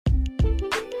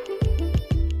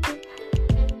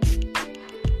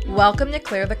Welcome to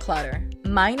Clear the Clutter.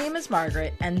 My name is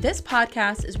Margaret, and this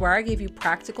podcast is where I give you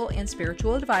practical and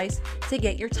spiritual advice to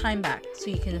get your time back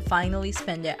so you can finally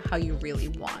spend it how you really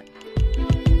want.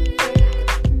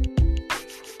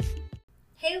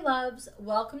 Hey loves,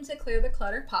 welcome to Clear the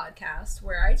Clutter podcast,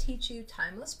 where I teach you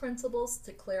timeless principles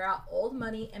to clear out old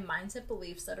money and mindset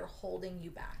beliefs that are holding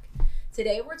you back.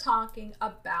 Today we're talking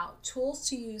about tools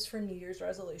to use for New Year's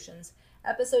resolutions,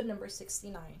 episode number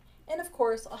 69. And of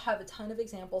course, I'll have a ton of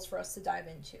examples for us to dive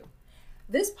into.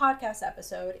 This podcast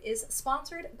episode is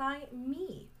sponsored by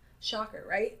me. Shocker,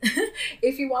 right?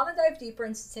 If you want to dive deeper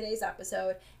into today's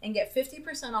episode and get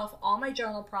 50% off all my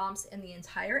journal prompts in the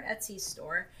entire Etsy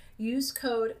store, use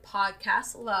code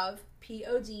PODCASTLOVE,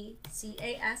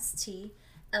 PODCASTLOVE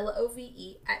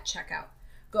at checkout.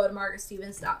 Go to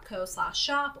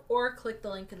margaretstevens.co/shop or click the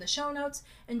link in the show notes.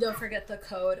 And don't forget the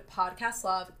code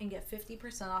PODCASTLOVE and get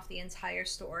 50% off the entire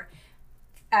store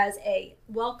as a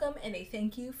welcome and a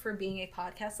thank you for being a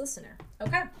podcast listener.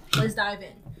 Okay, let's dive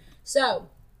in. So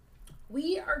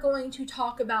we are going to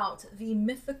talk about the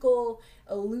mythical,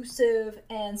 elusive,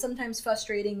 and sometimes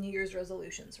frustrating New Year's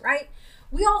resolutions, right?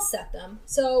 We all set them.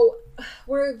 So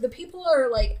where the people are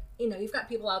like, you've got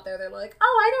people out there, they're like,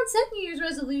 oh, I don't set New Year's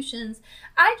resolutions.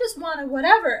 I just want to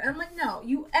whatever. I'm like, no,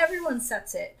 everyone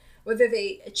sets it. Whether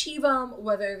they achieve them,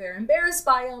 whether they're embarrassed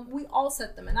by them, we all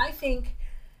set them. And I think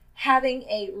having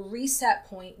a reset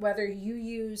point, whether you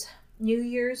use New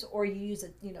Year's or you use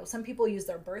some people use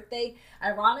their birthday.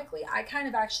 Ironically, I kind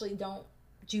of actually don't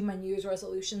do my New Year's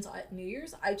resolutions at New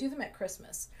Year's. I do them at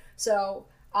Christmas. So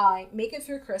I make it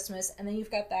through Christmas, and then you've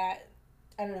got that,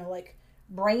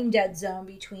 brain dead zone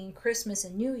between Christmas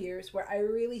and New Year's where I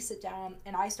really sit down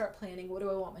and I start planning, what do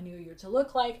I want my new year to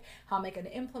look like? How am I going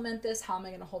to implement this? How am I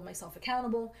going to hold myself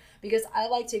accountable? Because I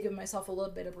like to give myself a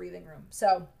little bit of breathing room.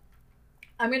 So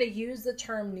I'm going to use the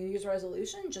term New Year's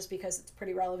resolution just because it's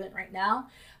pretty relevant right now,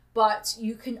 but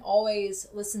you can always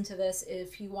listen to this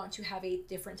if you want to have a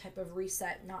different type of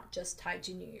reset, not just tied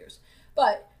to New Year's.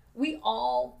 But we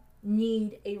all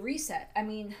need a reset. I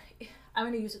mean, I'm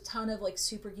going to use a ton of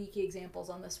super geeky examples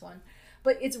on this one,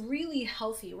 but it's really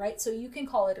healthy, right? So you can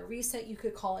call it a reset. You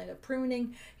could call it a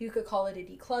pruning. You could call it a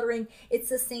decluttering. It's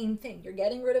the same thing. You're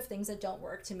getting rid of things that don't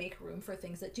work to make room for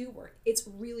things that do work. It's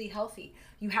really healthy.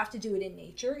 You have to do it in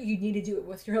nature. You need to do it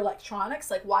with your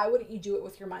electronics. Why wouldn't you do it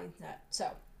with your mindset?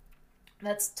 So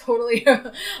that's totally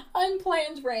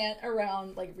unplanned rant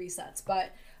around resets.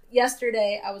 But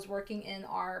yesterday I was working in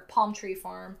our palm tree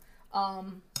farm.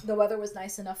 The weather was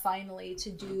nice enough finally to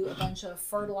do a bunch of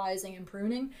fertilizing and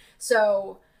pruning.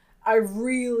 So I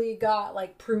really got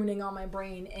pruning on my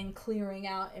brain and clearing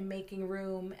out and making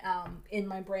room in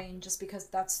my brain, just because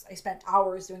I spent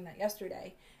hours doing that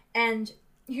yesterday. And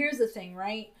here's the thing,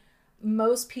 right?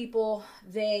 Most people,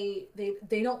 they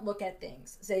don't look at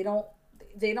things. They don't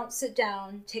sit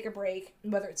down, take a break,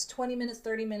 whether it's 20 minutes,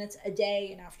 30 minutes, a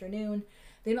day, an afternoon.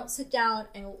 They don't sit down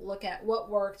and look at what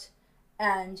worked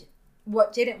and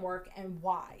what didn't work and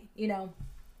why.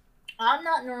 I'm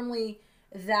not normally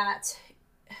that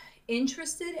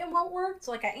interested in what worked,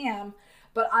 I am,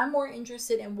 but I'm more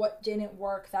interested in what didn't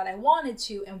work that I wanted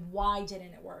to and why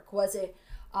didn't it work. Was it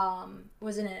an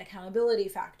accountability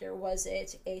factor? Was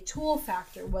it a tool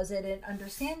factor? Was it an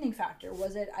understanding factor?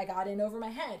 Was it I got in over my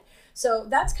head? So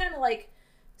that's kind of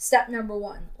step number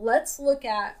one. Let's look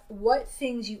at what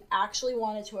things you actually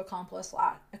wanted to accomplish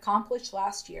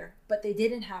last year, but they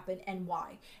didn't happen, and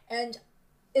why. And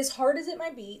as hard as it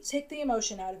might be, take the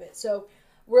emotion out of it. So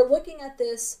we're looking at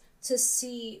this to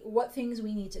see what things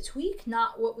we need to tweak,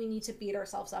 not what we need to beat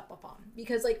ourselves up upon.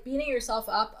 Because beating yourself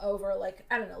up over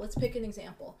let's pick an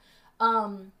example.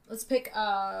 Let's pick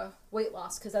weight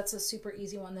loss, because that's a super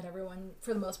easy one that everyone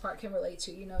for the most part can relate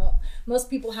to. Most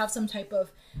people have some type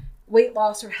of weight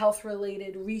loss or health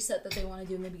related reset that they want to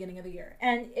do in the beginning of the year.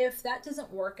 And if that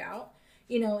doesn't work out,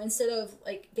 instead of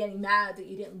getting mad that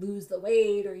you didn't lose the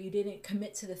weight or you didn't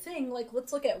commit to the thing,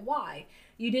 let's look at why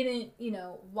you didn't,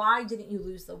 why didn't you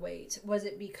lose the weight? Was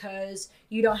it because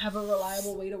you don't have a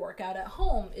reliable way to work out at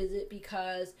home? Is it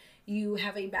because you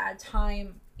have a bad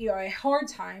time, a hard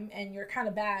time, and you're kind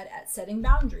of bad at setting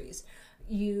boundaries?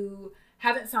 You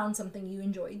haven't found something you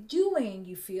enjoy doing.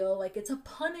 You feel like it's a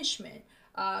punishment.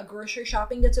 Grocery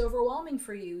shopping gets overwhelming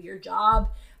for you. Your job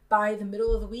by the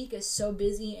middle of the week is so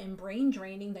busy and brain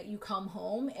draining that you come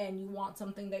home and you want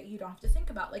something that you don't have to think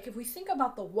about. If we think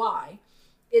about the why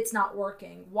it's not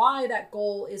working, why that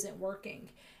goal isn't working,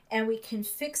 and we can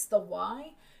fix the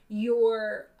why,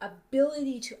 your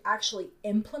ability to actually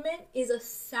implement is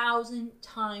 1,000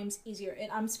 times easier.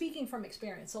 And I'm speaking from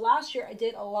experience. So last year I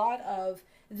did a lot of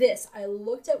this. I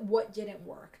looked at what didn't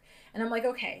work. And I'm like,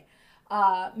 okay,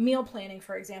 meal planning,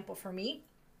 for example, for me,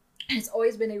 it's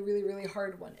always been a really, really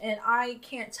hard one. And I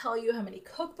can't tell you how many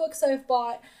cookbooks I've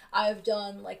bought. I've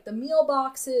done like the meal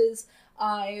boxes.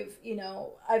 I've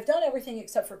done everything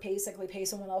except for basically pay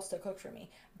someone else to cook for me.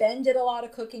 Ben did a lot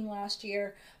of cooking last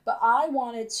year, but I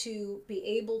wanted to be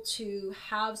able to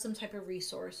have some type of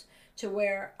resource to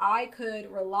where I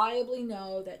could reliably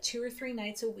know that 2 or 3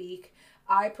 nights a week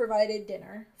I provided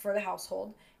dinner for the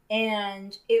household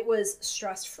and it was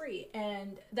stress-free.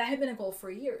 And that had been a goal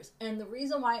for years. And the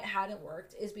reason why it hadn't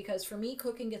worked is because for me,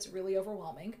 cooking gets really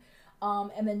overwhelming.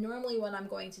 And then normally when I'm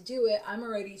going to do it, I'm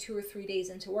already 2 or 3 days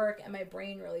into work and my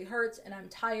brain really hurts and I'm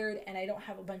tired and I don't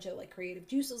have a bunch of like creative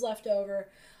juices left over.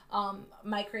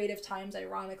 My creative times,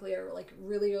 ironically, are like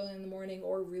really early in the morning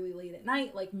or really late at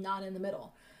night, like not in the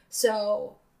middle.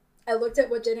 So I looked at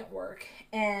what didn't work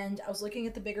and I was looking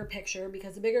at the bigger picture,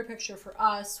 because the bigger picture for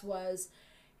us was,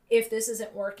 if this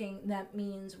isn't working, that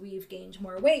means we've gained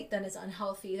more weight, then it's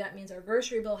unhealthy. That means our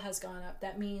grocery bill has gone up.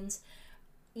 That means,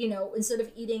 instead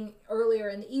of eating earlier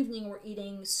in the evening, we're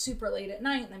eating super late at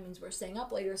night. That means we're staying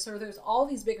up later. So there's all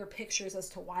these bigger pictures as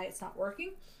to why it's not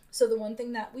working. So the one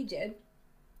thing that we did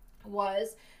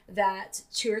was that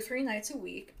 2 or 3 nights a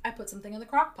week, I put something in the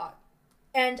crock pot.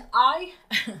 And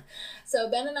so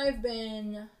Ben and I have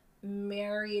been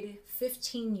married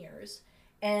 15 years.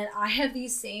 And I have the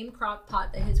same crock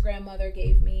pot that his grandmother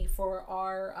gave me for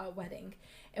our wedding.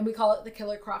 And we call it the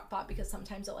killer crock pot because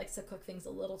sometimes it likes to cook things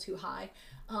a little too high.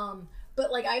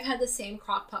 But like, I've had the same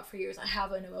crock pot for years. I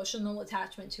have an emotional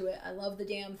attachment to it. I love the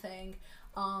damn thing.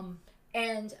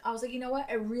 And I was like, you know what?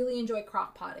 I really enjoy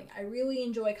crock potting. I really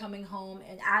enjoy coming home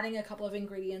and adding a couple of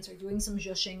ingredients or doing some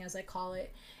zhuzhing, as I call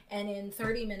it. And in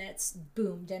 30 minutes,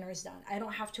 boom, dinner's done. I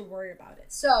don't have to worry about it.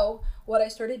 So what I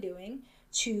started doing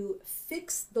to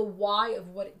fix the why of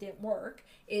what it didn't work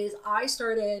is I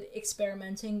started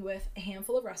experimenting with a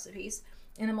handful of recipes.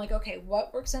 And I'm like, okay,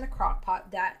 what works in a crock pot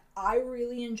that I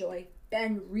really enjoy,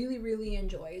 Ben really, really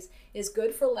enjoys, is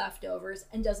good for leftovers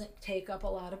and doesn't take up a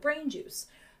lot of brain juice.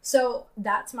 So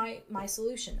that's my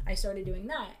solution. I started doing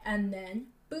that. And then,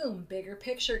 boom, bigger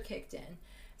picture kicked in.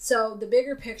 So the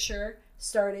bigger picture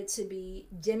started to be,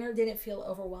 dinner didn't feel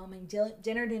overwhelming.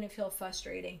 Dinner didn't feel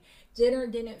frustrating. Dinner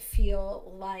didn't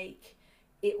feel like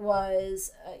it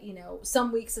was,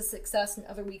 some weeks a success and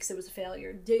other weeks it was a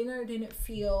failure. Dinner didn't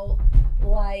feel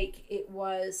like it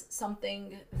was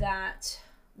something that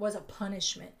was a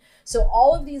punishment. So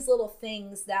all of these little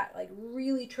things that like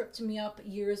really tripped me up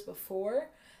years before,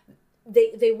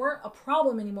 they weren't a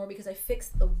problem anymore because I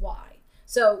fixed the why.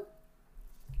 So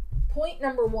point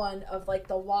number 1 of like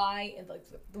the why, and like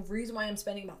the reason why I'm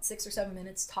spending about 6 or 7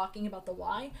 minutes talking about the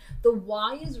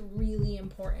why is really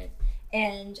important.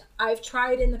 And I've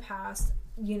tried in the past,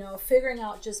 figuring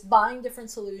out just buying different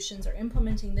solutions or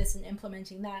implementing this and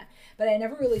implementing that, but I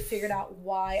never really figured out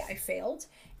why I failed.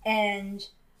 And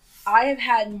I have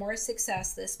had more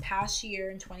success this past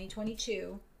year in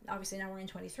 2022. Obviously now we're in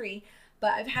 23,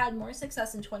 but I've had more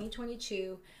success in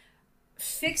 2022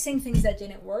 fixing things that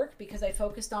didn't work because I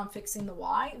focused on fixing the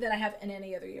why than I have in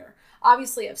any other year.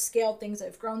 Obviously, I've scaled things,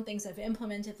 I've grown things, I've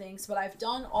implemented things, but I've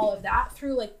done all of that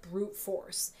through like brute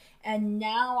force. And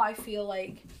now I feel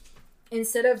like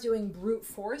instead of doing brute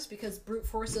force, because brute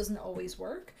force doesn't always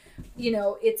work,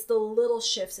 it's the little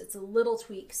shifts, it's the little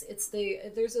tweaks.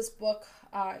 There's this book,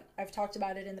 I've talked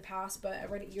about it in the past, but I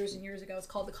read it years and years ago. It's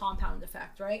called The Compound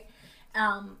Effect, right?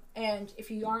 And if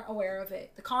you aren't aware of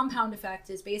it, the compound effect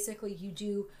is basically you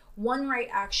do one right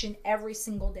action every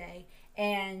single day.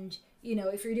 And,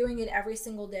 if you're doing it every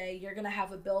single day, you're going to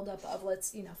have a buildup of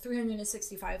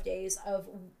 365 days of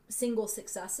single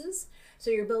successes. So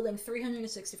you're building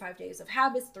 365 days of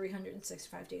habits,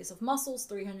 365 days of muscles,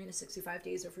 365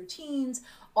 days of routines,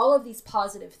 all of these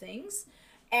positive things.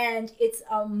 And it's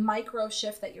a micro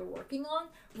shift that you're working on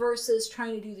versus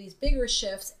trying to do these bigger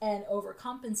shifts and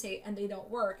overcompensate and they don't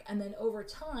work. And then over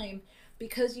time,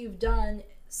 because you've done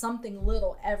something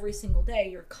little every single day,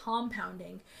 you're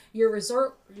compounding your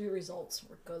results.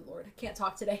 Good Lord, I can't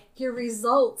talk today. Your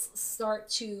results start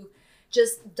to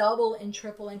just double and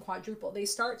triple and quadruple. They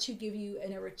start to give you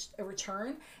a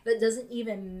return that doesn't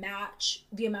even match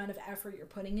the amount of effort you're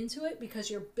putting into it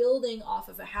because you're building off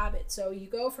of a habit. So you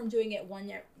go from doing it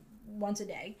once a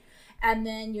day, and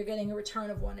then you're getting a return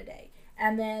of 1 a day.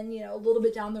 And then, a little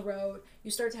bit down the road, you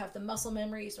start to have the muscle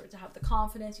memory, you start to have the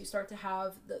confidence, you start to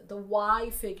have the why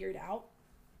figured out.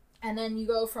 And then you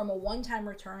go from a 1-time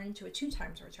return to a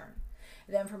 2-times return.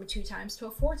 Then from a 2 times to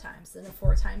a 4 times, then a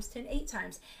 4 times to an 8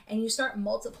 times. And you start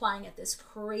multiplying at this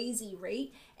crazy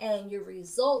rate and your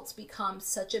results become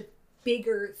such a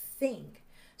bigger thing.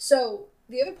 So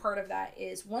the other part of that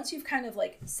is once you've kind of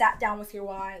like sat down with your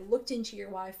why, looked into your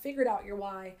why, figured out your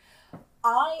why,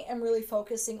 I am really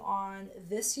focusing on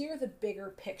this year, the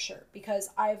bigger picture, because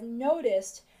I've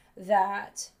noticed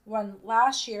that when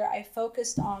last year I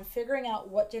focused on figuring out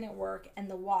what didn't work and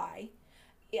the why,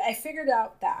 I figured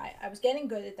out that I was getting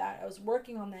good at that. I was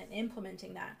working on that and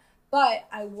implementing that, but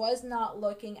I was not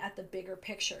looking at the bigger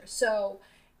picture. So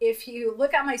if you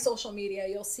look at my social media,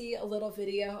 you'll see a little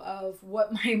video of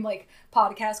what my like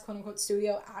podcast quote unquote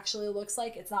studio actually looks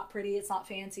like. It's not pretty. It's not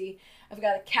fancy. I've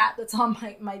got a cat that's on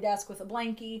my desk with a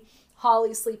blankie.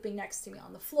 Holly's sleeping next to me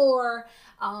on the floor.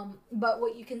 But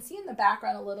what you can see in the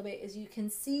background a little bit is you can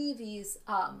see these,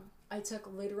 I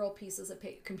took literal pieces of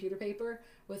computer paper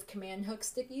with command hook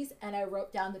stickies and I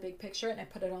wrote down the big picture and I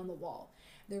put it on the wall.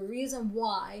 The reason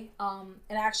why, and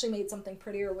I actually made something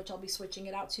prettier, which I'll be switching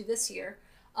it out to this year.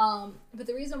 But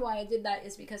the reason why I did that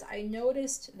is because I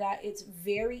noticed that it's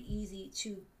very easy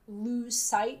to lose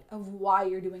sight of why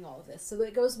you're doing all of this. So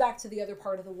it goes back to the other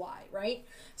part of the why, right?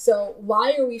 So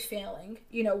why are we failing?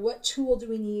 You know, what tool do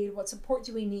we need? What support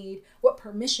do we need? What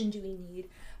permission do we need?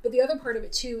 But the other part of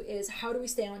it too is how do we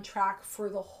stay on track for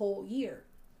the whole year?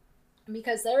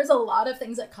 Because there's a lot of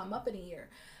things that come up in a year.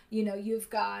 You know, you've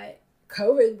got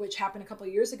COVID, which happened a couple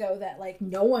of years ago that like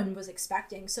no one was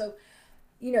expecting. So,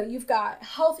 you know, you've got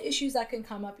health issues that can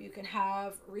come up. You can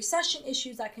have recession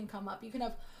issues that can come up. You can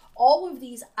have all of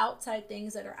these outside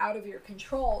things that are out of your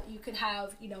control. You could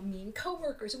have, you know, mean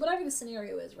coworkers, whatever the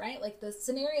scenario is, right? Like the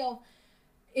scenario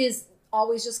is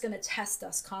always just going to test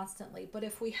us constantly. But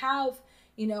if we have,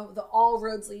 you know, the all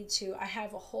roads lead to, I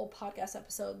have a whole podcast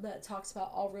episode that talks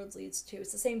about all roads leads to,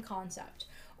 it's the same concept.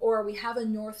 Or we have a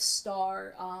North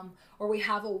Star, or we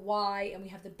have a why and we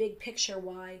have the big picture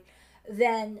why,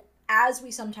 then as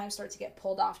we sometimes start to get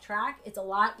pulled off track, it's a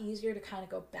lot easier to kind of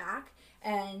go back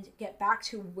and get back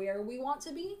to where we want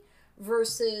to be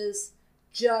versus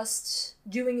just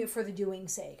doing it for the doing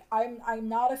sake. I'm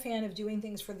not a fan of doing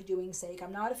things for the doing sake.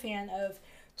 I'm not a fan of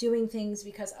doing things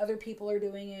because other people are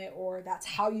doing it, or that's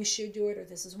how you should do it, or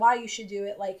this is why you should do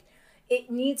it. Like, it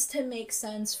needs to make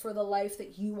sense for the life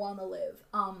that you want to live.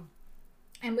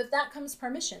 And with that comes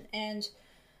permission. And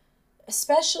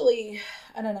especially,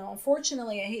 I don't know,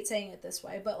 unfortunately, I hate saying it this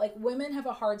way, but like women have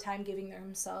a hard time giving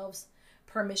themselves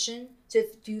permission to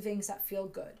do things that feel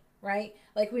good, right?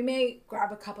 Like we may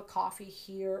grab a cup of coffee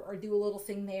here or do a little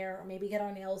thing there, or maybe get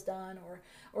our nails done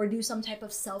or do some type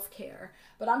of self-care.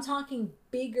 But I'm talking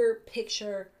bigger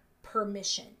picture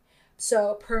permission.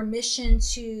 So permission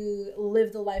to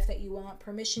live the life that you want,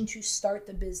 permission to start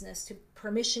the business, to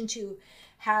permission to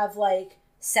have like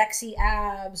sexy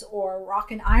abs or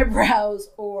rockin' eyebrows,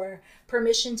 or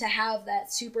permission to have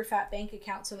that super fat bank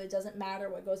account so it doesn't matter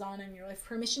what goes on in your life,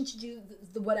 permission to do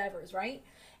the whatevers, right?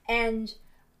 And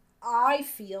I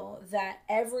feel that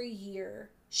every year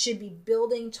should be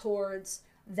building towards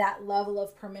that level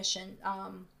of permission,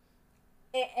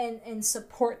 and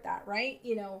support that, right?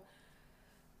 You know,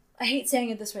 I hate saying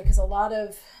it this way because a lot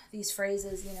of these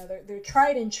phrases, you know, they're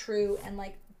tried and true, and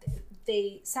like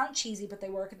they sound cheesy, but they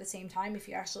work at the same time if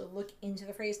you actually look into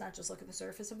the phrase, not just look at the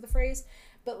surface of the phrase.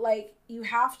 But like, you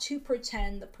have to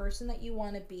pretend the person that you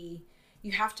want to be.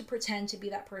 You have to pretend to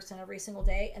be that person every single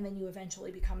day, and then you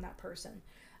eventually become that person.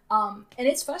 And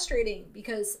it's frustrating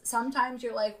because sometimes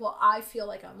you're like, well, I feel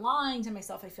like I'm lying to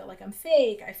myself. I feel like I'm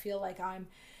fake. I feel like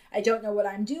I don't know what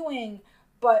I'm doing.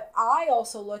 But I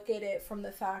also look at it from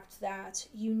the fact that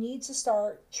you need to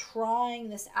start trying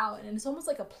this out. And it's almost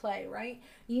like a play, right?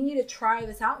 You need to try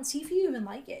this out and see if you even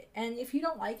like it. And if you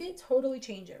don't like it, totally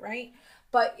change it, right?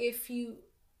 But if you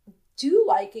do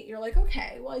like it, you're like,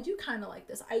 okay, well, I do kind of like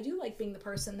this. I do like being the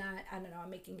person that, I don't know,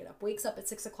 I'm making it up, wakes up at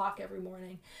 6 o'clock every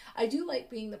morning. I do like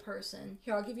being the person,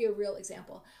 here, I'll give you a real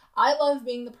example. I love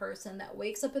being the person that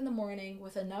wakes up in the morning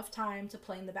with enough time to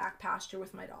play in the back pasture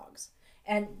with my dogs.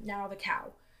 And now the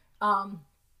cow.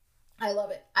 I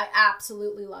love it. I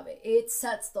absolutely love it. It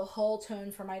sets the whole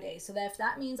tone for my day. So that if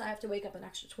that means I have to wake up an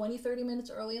extra 20, 30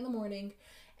 minutes early in the morning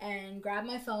and grab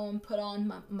my phone, put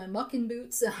on my mucking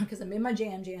boots because I'm in my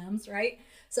jams, right?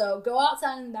 So go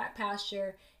outside in the back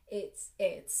pasture. It's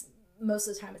most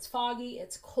of the time it's foggy,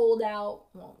 it's cold out.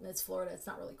 Well, it's Florida, it's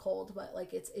not really cold, but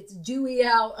like it's dewy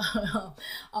out.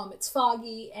 It's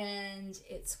foggy and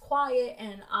it's quiet,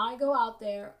 and I go out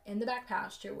there in the back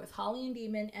pasture with Holly and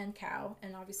Demon and Cow,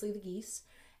 and obviously the geese,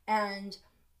 and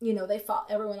you know,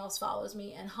 everyone else follows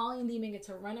me, and Holly and Demon get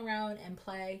to run around and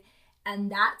play,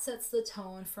 and that sets the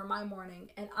tone for my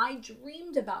morning. And I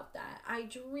dreamed about that. I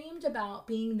dreamed about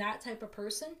being that type of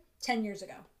person 10 years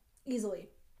ago, easily.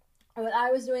 When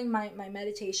I was doing my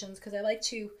meditations, because I like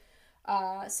to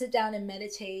sit down and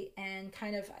meditate and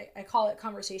kind of, I call it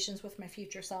conversations with my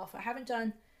future self. I haven't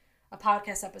done a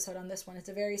podcast episode on this one. It's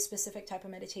a very specific type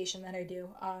of meditation that I do.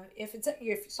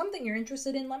 If something you're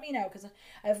interested in, let me know, because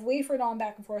I've wavered on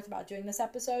back and forth about doing this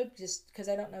episode just because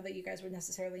I don't know that you guys would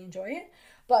necessarily enjoy it.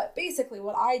 But basically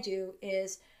what I do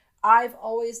is I've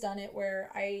always done it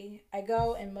where I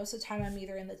go, and most of the time I'm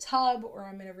either in the tub or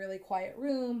I'm in a really quiet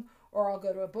room, or I'll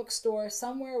go to a bookstore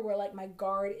somewhere where like my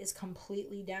guard is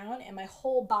completely down and my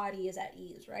whole body is at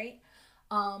ease, right?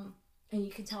 And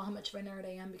you can tell how much of a nerd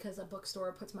I am because a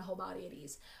bookstore puts my whole body at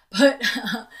ease. But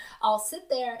I'll sit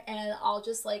there and I'll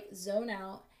just like zone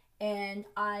out, and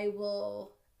I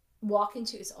will walk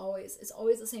into, it's always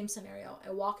the same scenario. I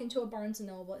walk into a Barnes &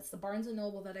 Noble. It's the Barnes &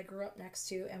 Noble that I grew up next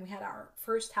to and we had our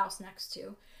first house next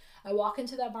to. I walk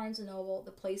into that Barnes & Noble.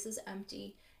 The place is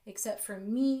empty except for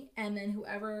me and then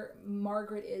whoever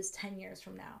Margaret is 10 years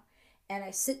from now. And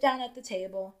I sit down at the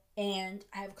table and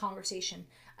I have a conversation.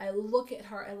 I look at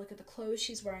her, I look at the clothes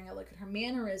she's wearing, I look at her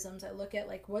mannerisms, I look at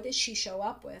like, what does she show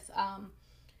up with?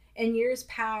 In years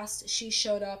past, she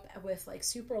showed up with like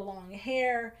super long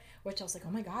hair, which I was like,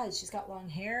 oh my God, she's got long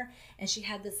hair. And she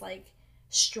had this like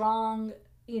strong,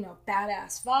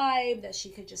 badass vibe that she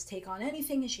could just take on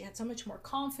anything. And she had so much more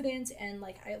confidence. And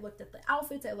like, I looked at the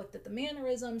outfits, I looked at the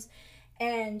mannerisms.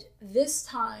 And this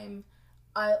time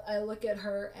I look at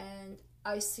her and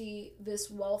I see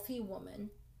this wealthy woman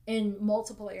in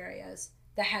multiple areas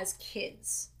that has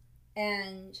kids.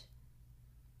 And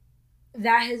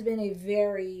that has been a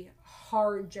very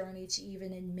hard journey to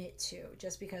even admit to,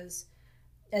 just because,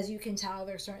 as you can tell,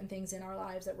 there's certain things in our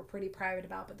lives that we're pretty private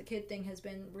about, but the kid thing has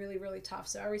been really, really tough.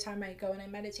 So every time I go and I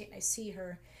meditate and I see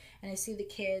her and I see the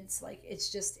kids, like,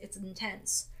 it's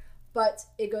intense. But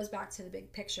it goes back to the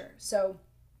big picture. So,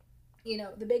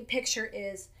 the big picture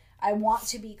is I want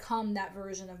to become that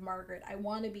version of Margaret. I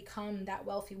want to become that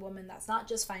wealthy woman that's not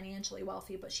just financially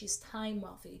wealthy, but she's time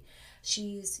wealthy.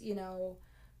 She's,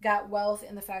 got wealth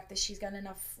in the fact that she's got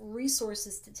enough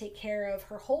resources to take care of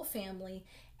her whole family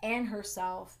and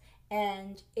herself.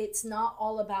 And it's not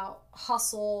all about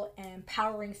hustle and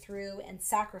powering through and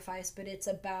sacrifice, but it's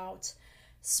about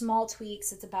small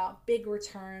tweaks. It's about big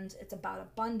returns. It's about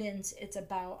abundance. It's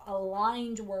about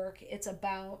aligned work. It's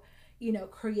about,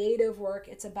 creative work.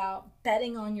 It's about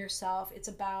betting on yourself. It's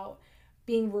about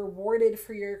being rewarded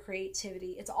for your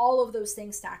creativity. It's all of those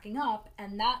things stacking up,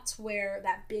 and that's where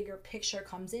that bigger picture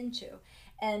comes into.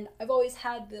 And I've always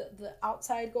had the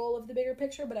outside goal of the bigger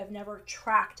picture, but I've never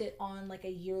tracked it on like a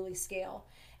yearly scale.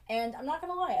 And I'm not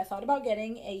gonna lie, I thought about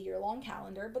getting a year-long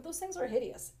calendar, but those things are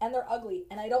hideous and they're ugly,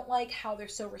 and I don't like how they're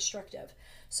so restrictive.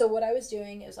 So what I was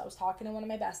doing is I was talking to one of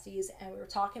my besties, and we were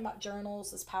talking about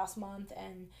journals this past month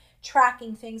and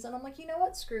tracking things, and I'm like, you know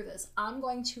what, screw this. I'm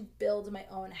going to build my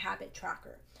own habit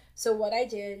tracker. So what I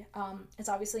did, it's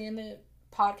obviously in the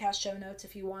podcast show notes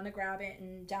if you want to grab it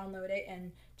and download it,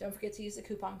 and don't forget to use the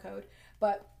coupon code.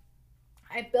 But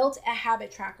I built a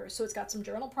habit tracker, so it's got some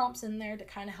journal prompts in there to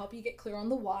kind of help you get clear on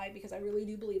the why, because I really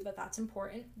do believe that that's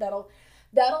important.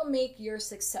 That'll make your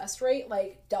success rate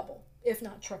like double, if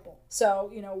not triple. So,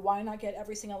 why not get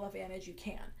every single advantage you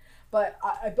can? But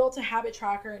I built a habit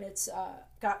tracker, and it's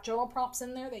got journal prompts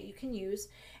in there that you can use.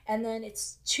 And then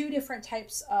it's 2 different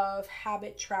types of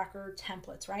habit tracker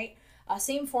templates, right?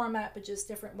 Same format, but just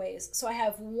different ways. So I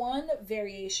have one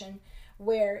variation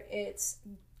where it's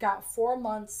got 4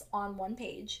 months on one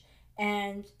page,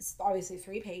 and it's obviously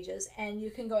 3 pages, and you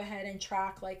can go ahead and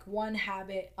track like one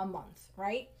habit a month,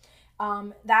 right?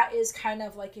 That is kind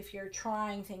of like if you're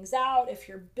trying things out, if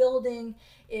you're building,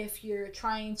 if you're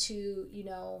trying to,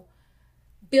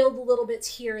 build little bits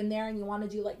here and there and you want to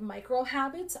do like micro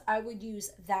habits, I would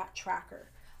use that tracker.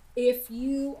 If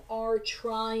you are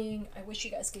trying, I wish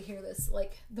you guys could hear this.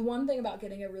 Like, the one thing about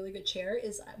getting a really good chair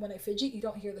is when I fidget, you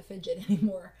don't hear the fidget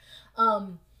anymore.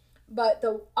 But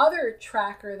the other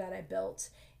tracker that I built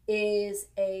is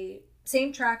a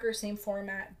same tracker, same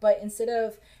format, but instead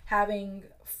of having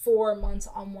 4 months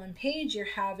on one page, you're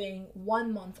having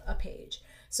 1 month a page.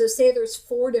 So say there's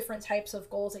 4 different types of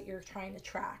goals that you're trying to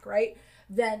track, right?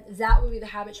 Then that would be the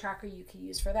habit tracker you could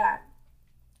use for that.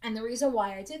 And the reason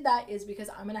why I did that is because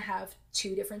I'm going to have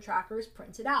 2 different trackers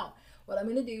printed out. What I'm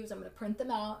going to do is I'm going to print them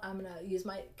out. I'm going to use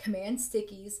my command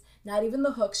stickies, not even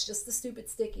the hooks, just the stupid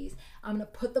stickies. I'm going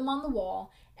to put them on the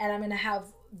wall, and I'm going to have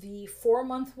the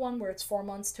 4-month one where it's 4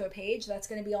 months to a page. That's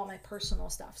going to be all my personal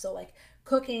stuff. So like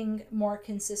cooking more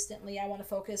consistently. I want to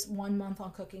focus 1 month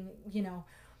on cooking,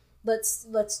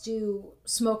 let's do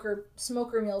smoker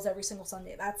meals every single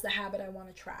Sunday. That's the habit I want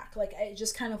to track. Like, I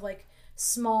just kind of like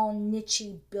small,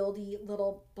 nichey, buildy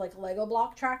little like Lego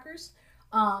block trackers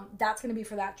That's going to be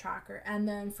for that tracker. And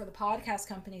then for the podcast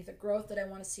company, the growth that I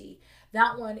want to see,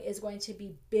 that one is going to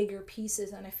be bigger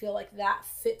pieces. And I feel like that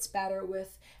fits better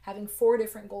with having 4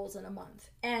 different goals in a month.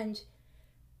 And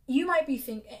you might be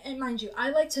thinking, and mind you, I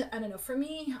like to, I don't know, for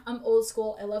me, I'm old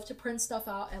school. I love to print stuff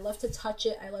out. I love to touch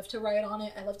it. I love to write on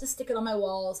it. I love to stick it on my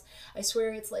walls. I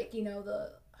swear it's like,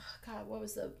 God, what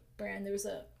was the brand? There was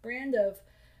a brand of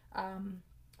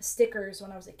stickers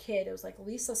when I was a kid. It was like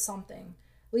Lisa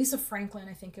Franklin,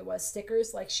 I think it was,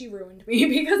 stickers. Like, she ruined me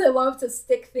because I love to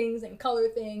stick things and color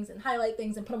things and highlight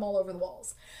things and put them all over the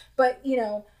walls. But,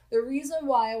 the reason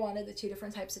why I wanted the 2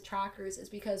 different types of trackers is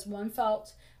because one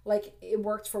felt like it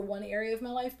worked for one area of my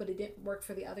life, but it didn't work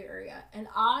for the other area. And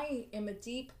I am a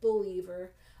deep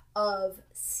believer of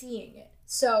seeing it.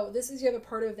 So this is the other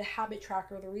part of the habit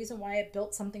tracker, the reason why I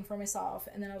built something for myself.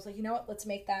 And then I was like, you know what, let's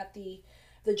make that the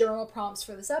journal prompts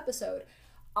for this episode.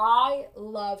 I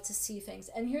love to see things.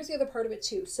 And here's the other part of it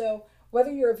too. So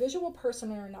whether you're a visual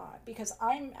person or not, because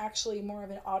I'm actually more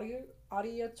of an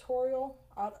auditorial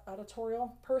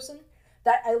person,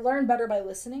 that I learn better by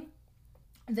listening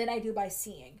than I do by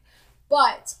seeing.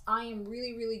 But I am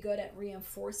really, really good at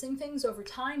reinforcing things over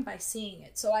time by seeing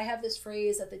it. So I have this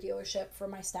phrase at the dealership for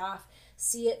my staff: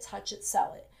 see it, touch it,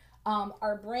 sell it.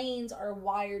 Our brains are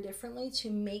wired differently to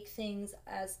make things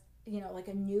as, like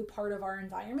a new part of our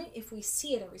environment if we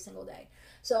see it every single day.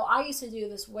 So I used to do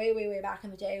this way, way, way back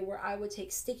in the day where I would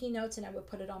take sticky notes and I would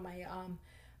put it on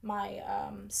my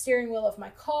steering wheel of my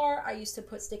car. I used to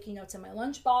put sticky notes in my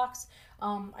lunchbox.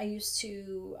 I used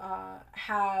to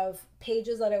have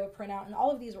pages that I would print out, and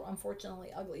all of these were unfortunately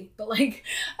ugly, but like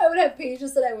I would have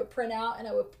pages that I would print out and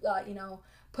I would,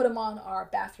 put them on our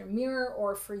bathroom mirror.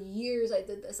 Or for years I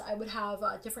did this. I would have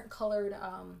different colored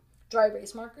dry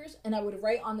erase markers, and I would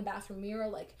write on the bathroom mirror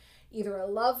like either a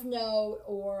love note,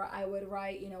 or I would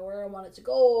write, where I wanted to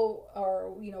go, or,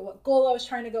 what goal I was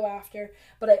trying to go after.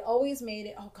 But I always made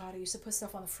it, oh God, I used to put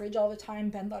stuff on the fridge all the time.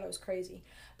 Ben thought I was crazy.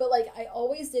 But like, I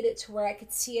always did it to where I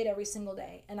could see it every single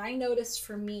day. And I noticed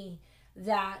for me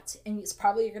that, and it's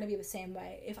probably going to be the same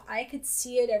way, if I could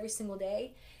see it every single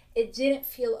day, it didn't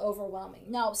feel overwhelming.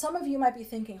 Now, some of you might be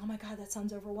thinking, oh my God, that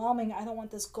sounds overwhelming. I don't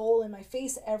want this goal in my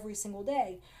face every single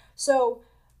day. So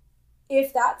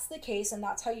if that's the case and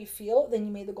that's how you feel, then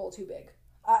you made the goal too big.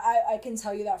 I can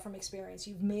tell you that from experience.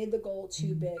 You've made the goal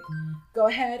too big. Go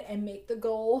ahead and make the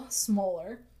goal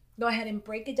smaller. Go ahead and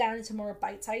break it down into more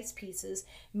bite-sized pieces.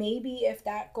 Maybe if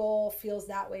that goal feels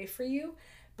that way for you,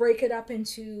 break it up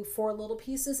into 4 little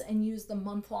pieces and use the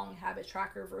month-long habit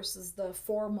tracker versus the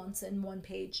 4 months in 1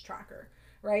 page tracker,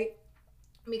 right?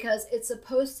 Because it's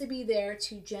supposed to be there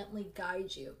to gently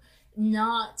guide you,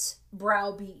 not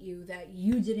browbeat you that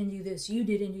you didn't do this, you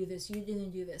didn't do this, you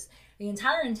didn't do this. The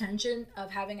entire intention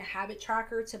of having a habit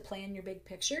tracker to plan your big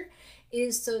picture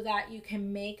is so that you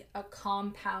can make a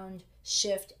compound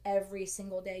shift every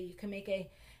single day. You can make a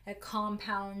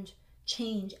compound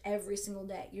change every single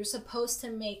day. You're supposed to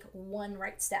make 1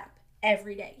 right step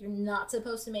every day. You're not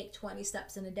supposed to make 20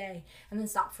 steps in a day and then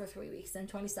stop for 3 weeks, then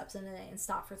 20 steps in a day and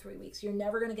stop for 3 weeks. You're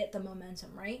never going to get the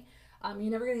momentum, right?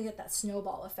 You're never going to get that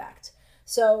snowball effect.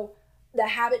 So the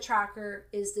habit tracker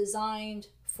is designed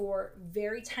for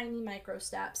very tiny micro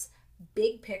steps,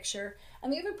 big picture.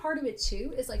 And the other part of it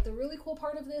too is like the really cool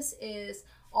part of this is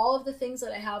all of the things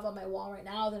that I have on my wall right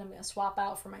now that I'm going to swap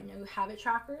out for my new habit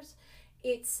trackers.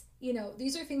 It's,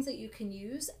 these are things that you can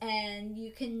use and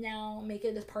you can now make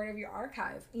it as part of your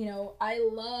archive. I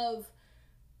love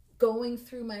going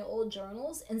through my old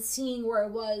journals and seeing where I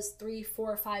was 3,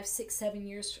 4, 5, 6, 7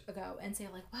 years ago and say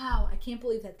like, wow, I can't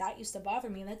believe that used to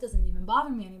bother me and that doesn't even bother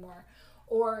me anymore.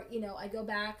 Or, I go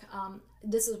back,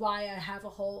 this is why I have a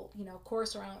whole,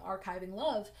 course around archiving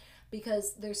love,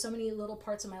 because there's so many little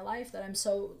parts of my life that I'm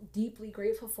so deeply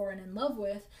grateful for and in love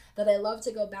with that I love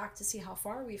to go back to see how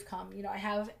far we've come. I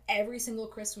have every single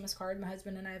Christmas card my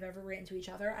husband and I have ever written to each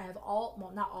other. I have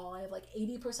not all, I have like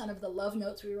 80% of the love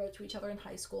notes we wrote to each other in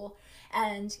high school.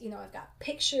 And, I've got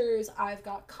pictures, I've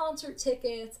got concert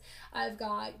tickets, I've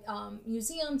got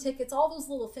museum tickets, all those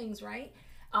little things, right?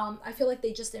 I feel like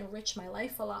they just enrich my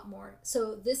life a lot more.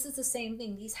 So this is the same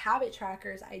thing. These habit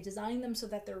trackers, I designed them so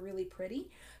that they're really pretty,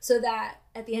 so that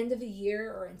at the end of the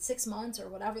year or in 6 months or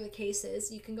whatever the case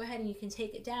is, you can go ahead and you can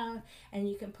take it down and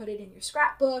you can put it in your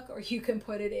scrapbook, or you can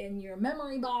put it in your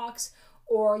memory box,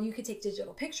 or you could take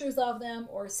digital pictures of them,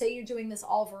 or say you're doing this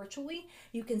all virtually,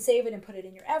 you can save it and put it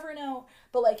in your Evernote.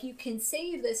 But like, you can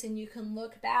save this and you can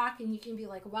look back and you can be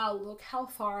like, wow, look how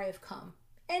far I've come.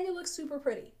 And it looks super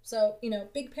pretty. So,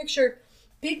 big picture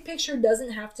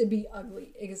doesn't have to be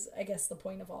ugly, is I guess the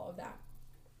point of all of that.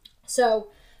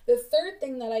 So the third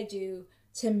thing that I do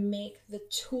to make the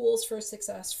tools for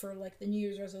success for like the New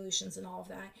Year's resolutions and all of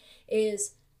that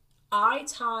is I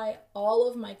tie all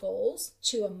of my goals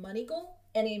to a money goal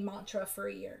and a mantra for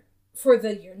a year. For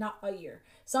the year, not a year.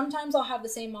 Sometimes I'll have the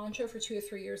same mantra for 2 or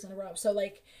 3 years in a row. So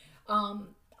like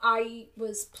I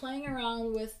was playing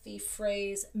around with the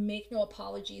phrase make no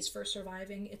apologies for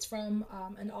surviving. It's from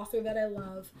an author that I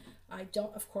love. I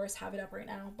don't, of course, have it up right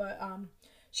now, but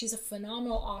she's a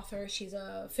phenomenal author. She's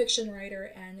a fiction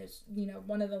writer, and it's, you know,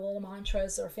 one of the little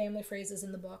mantras or family phrases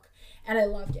in the book. And I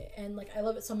loved it. And like, I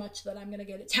love it so much that I'm going to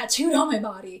get it tattooed on my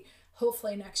body,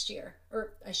 hopefully next year,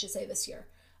 or I should say this year.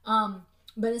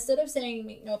 But instead of saying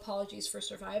make no apologies for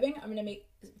surviving, I'm going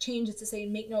to change it to say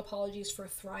make no apologies for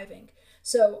thriving.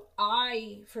 So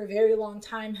I, for a very long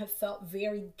time, have felt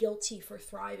very guilty for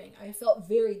thriving. I felt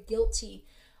very guilty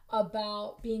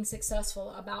about being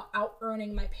successful, about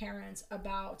out-earning my parents,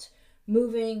 about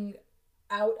moving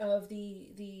out of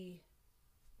the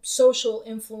social,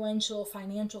 influential,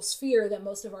 financial sphere that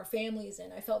most of our families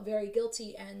in. I felt very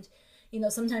guilty, and you know,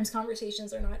 sometimes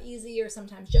conversations are not easy, or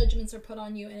sometimes judgments are put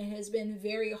on you, and it has been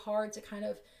very hard to kind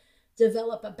of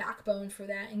develop a backbone for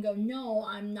that and go, no,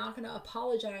 I'm not going to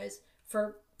apologize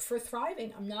for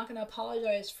thriving. I'm not going to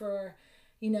apologize for,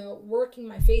 you know, working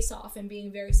my face off and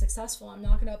being very successful. I'm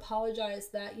not going to apologize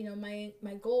that, you know, my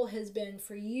goal has been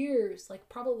for years, like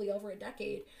probably over a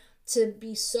decade, to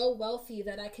be so wealthy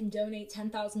that I can donate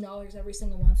 $10,000 every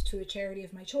single month to a charity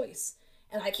of my choice.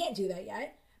 And I can't do that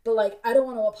yet. But like, I don't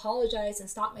want to apologize and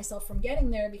stop myself from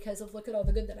getting there because of look at all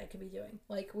the good that I could be doing.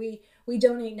 Like we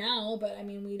donate now, but I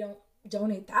mean, we don't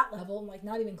donate that level, like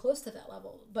not even close to that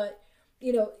level. But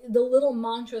you know, the little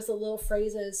mantras, the little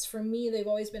phrases, for me, they've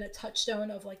always been a touchstone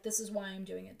of like, this is why I'm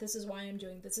doing it. This is why I'm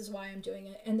doing it. This is why I'm doing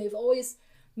it. And they've always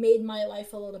made my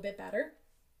life a little bit better.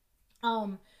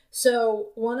 So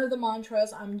one of the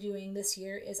mantras I'm doing this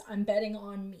year is I'm betting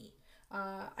on me.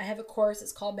 I have a course,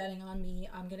 it's called Betting on Me.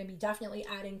 I'm going to be definitely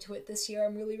adding to it this year.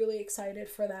 I'm really, really excited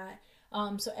for that.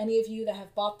 So any of you that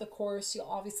have bought the course, you'll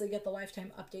obviously get the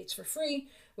lifetime updates for free,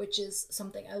 which is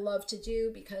something I love to do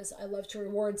because I love to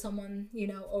reward someone, you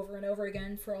know, over and over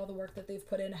again for all the work that they've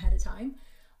put in ahead of time.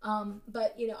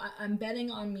 But, you know, I'm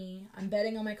betting on me. I'm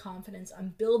betting on my confidence.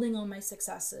 I'm building on my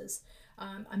successes.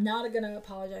 I'm not going to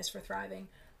apologize for thriving.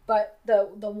 But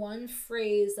the one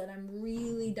phrase that I'm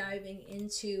really diving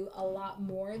into a lot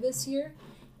more this year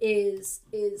is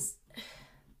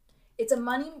it's a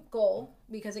money goal,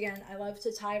 because again, I love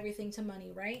to tie everything to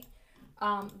money, right?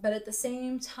 But at the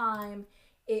same time,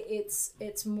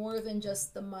 it's more than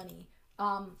just the money.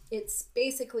 It's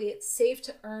safe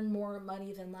to earn more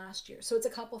money than last year. So it's a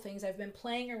couple things. I've been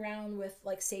playing around with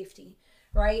like safety,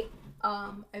 right?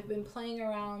 I've been playing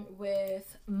around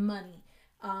with money.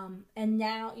 And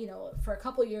now, you know, for a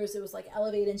couple years, it was like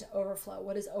elevate into overflow.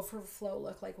 What does overflow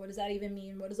look like? What does that even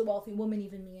mean? What does a wealthy woman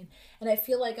even mean? And I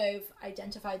feel like I've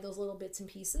identified those little bits and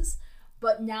pieces,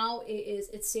 but now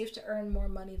it's safe to earn more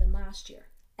money than last year.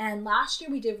 And last year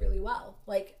we did really well.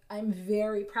 Like, I'm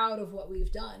very proud of what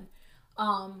we've done.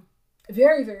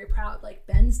 Very, very proud. Like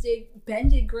Ben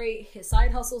did great. His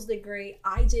side hustles did great.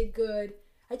 I did good.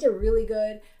 I did really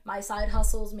good. My side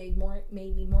hustles made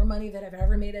me more money than I've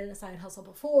ever made in a side hustle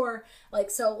before.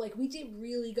 So we did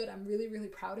really good. I'm really, really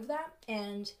proud of that.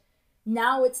 And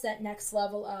now it's that next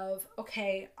level of,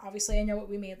 okay, obviously I know what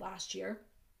we made last year.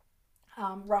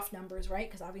 Rough numbers, right?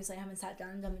 Because obviously I haven't sat down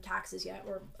and done the taxes yet,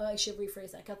 or I should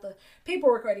rephrase that. Got the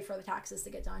paperwork ready for the taxes to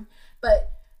get done. But,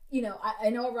 you know, I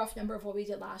know a rough number of what we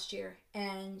did last year.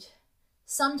 And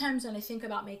sometimes when I think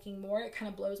about making more, it kind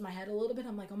of blows my head a little bit.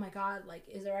 I'm like, oh my God, like,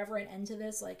 is there ever an end to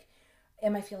this? Like,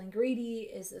 am I feeling greedy?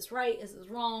 Is this right? Is this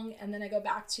wrong? And then I go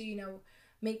back to, you know,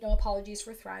 make no apologies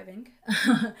for thriving.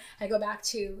 I go back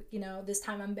to, you know, this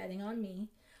time I'm betting on me.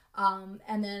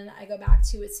 And then I go back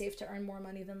to it's safe to earn more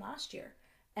money than last year.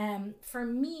 And for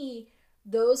me,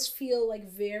 those feel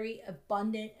like very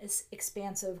abundant,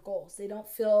 expansive goals. They don't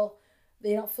feel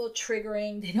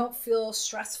triggering. They don't feel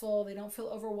stressful. They don't feel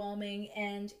overwhelming.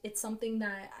 And it's something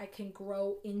that I can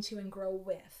grow into and grow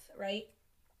with, right?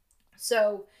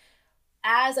 So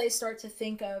as I start to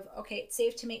think of, okay, it's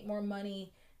safe to make more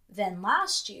money than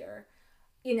last year,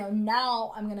 you know,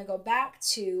 now I'm going to go back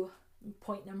to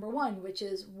point number one, which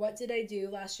is what did I do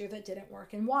last year that didn't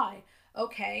work and why?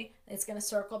 Okay, it's going to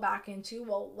circle back into,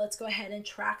 well, let's go ahead and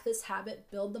track this habit,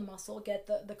 build the muscle, get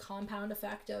the compound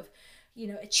effect of, you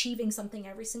know, achieving something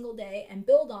every single day and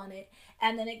build on it.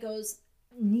 And then it goes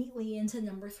neatly into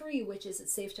number three, which is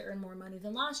it's safe to earn more money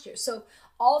than last year. So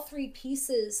all three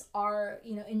pieces are,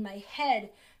 you know, in my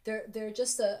head, they're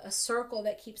just a circle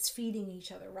that keeps feeding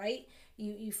each other, right?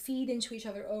 You feed into each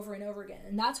other over and over again.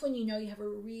 And that's when you know you have a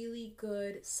really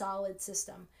good, solid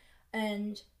system.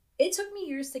 And it took me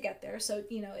years to get there. So,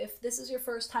 if this is your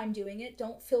first time doing it,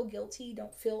 don't feel guilty.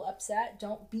 Don't feel upset.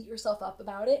 Don't beat yourself up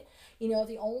about it.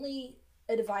 The only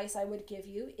advice I would give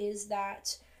you is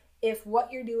that if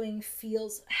what you're doing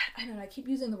feels, I don't know, I keep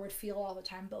using the word feel all the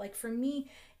time, but like for me,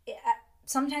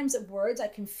 sometimes at words, I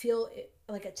can feel it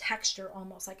like a texture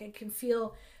almost. Like I can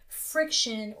feel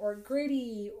friction or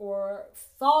gritty or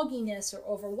fogginess or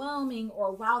overwhelming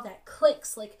or wow, that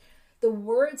clicks. Like the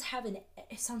words have it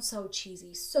sounds so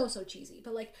cheesy, so cheesy,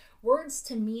 but like words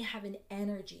to me have an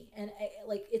energy, and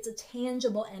like it's a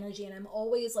tangible energy. And I'm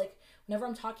always like, whenever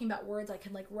I'm talking about words, I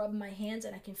can like rub my hands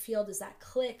and I can feel, does that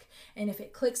click? And if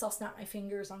it clicks, I'll snap my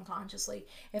fingers unconsciously.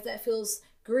 If that feels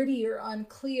gritty or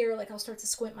unclear, like I'll start to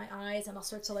squint my eyes and I'll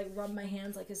start to like rub my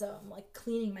hands like as though I'm like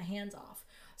cleaning my hands off.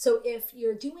 So if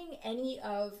you're doing any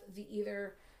of the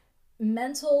either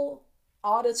mental,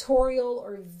 auditorial,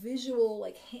 or visual,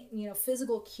 like,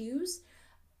 physical cues,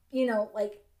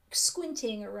 like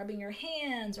squinting or rubbing your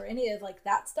hands or any of like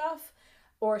that stuff,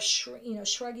 or, shrugging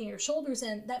your shoulders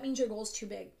in, that means your goal's too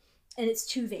big and it's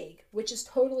too vague, which is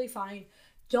totally fine.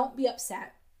 Don't be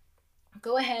upset.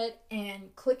 Go ahead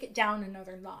and click it down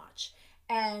another notch.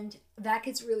 And that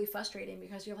gets really frustrating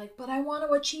because you're like, but I want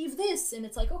to achieve this. And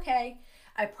it's like, okay,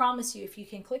 I promise you, if you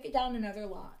can click it down another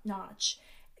notch,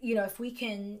 if we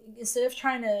can, instead of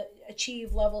trying to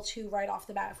achieve level 2 right off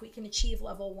the bat, if we can achieve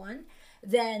level 1,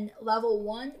 then level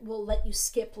 1 will let you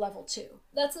skip level 2.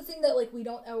 That's the thing that like we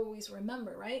don't always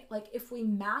remember, right? Like if we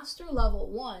master level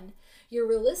 1, you're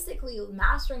realistically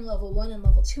mastering level 1 and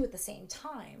level 2 at the same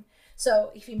time.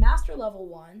 So if you master level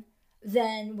 1,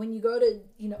 then when you go to,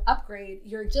 upgrade,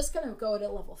 you're just going to go to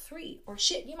level 3, or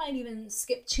shit, you might even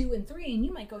skip 2 and 3 and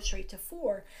you might go straight to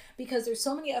 4, because there's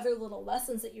so many other little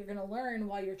lessons that you're going to learn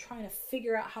while you're trying to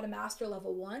figure out how to master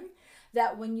level 1,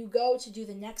 that when you go to do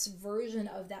the next version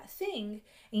of that thing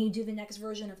and you do the next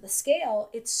version of the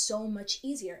scale, it's so much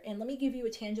easier. And let me give you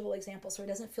a tangible example so it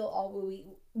doesn't feel all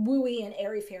wooey and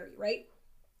airy-fairy, right?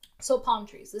 So palm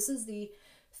trees. This is the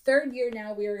 3rd year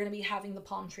now we are going to be having the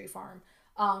palm tree farm.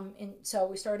 And so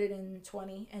we started in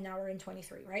 20 and now we're in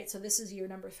 23, right? So this is year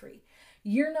number 3.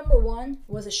 Year number 1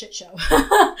 was a shit show.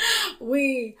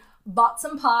 We bought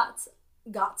some pots,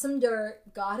 got some dirt,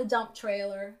 got a dump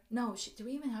trailer. No,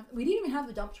 we didn't even have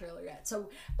a dump trailer yet. So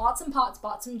bought some pots,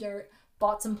 bought some dirt,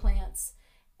 bought some plants,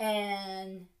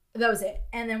 and that was it.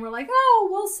 And then we're like, oh,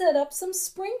 we'll set up some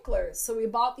sprinklers. So we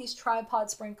bought these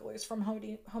tripod sprinklers from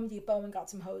Home Depot and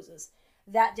got some hoses.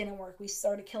 That didn't work. We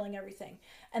started killing everything.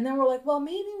 And then we're like, well,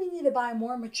 maybe we need to buy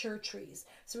more mature trees.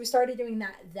 So we started doing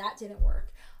that. That didn't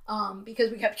work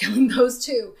because we kept killing those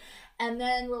too. And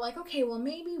then we're like, okay, well,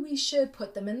 maybe we should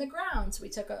put them in the ground. So we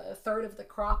took a third of the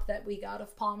crop that we got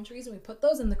of palm trees and we put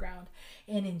those in the ground.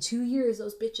 And in 2 years,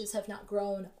 those bitches have not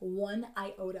grown one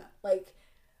iota.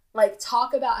 Like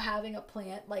talk about having a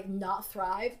plant like not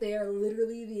thrive. They are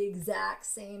literally the exact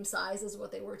same size as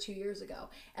what they were 2 years ago.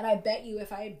 And I bet you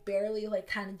if I barely like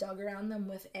kind of dug around them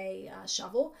with a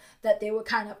shovel, that they would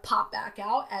kind of pop back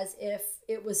out as if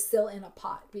it was still in a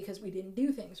pot because we didn't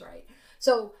do things right.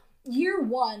 So year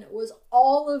 1 was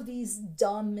all of these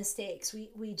dumb mistakes.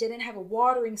 We didn't have a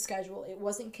watering schedule. It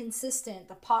wasn't consistent.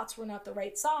 The pots were not the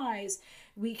right size.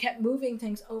 We kept moving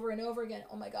things over and over again.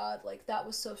 Oh my God, like that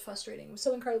was so frustrating. It was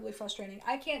so incredibly frustrating.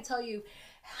 I can't tell you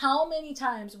how many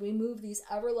times we moved these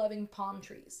ever-loving palm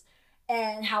trees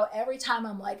and how every time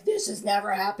I'm like, this is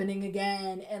never happening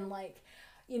again. And like,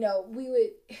 we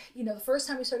would, the first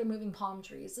time we started moving palm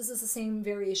trees, this is the same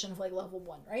variation of like level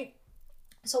 1, right?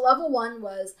 So level 1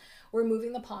 was we're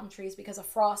moving the palm trees because a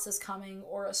frost is coming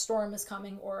or a storm is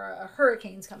coming or a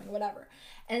hurricane's coming, whatever.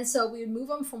 And so we would move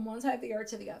them from one side of the yard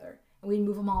to the other and we'd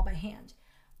move them all by hand.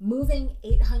 Moving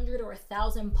 800 or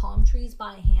 1,000 palm trees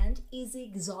by hand is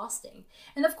exhausting.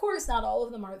 And of course, not all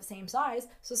of them are the same size.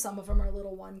 So some of them are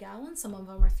little 1 gallon, some of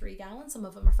them are 3 gallons, some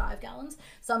of them are 5 gallons.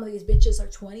 Some of these bitches are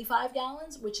 25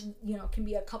 gallons, which, can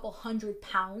be a couple 100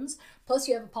 pounds. Plus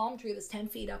you have a palm tree that's 10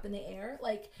 feet up in the air.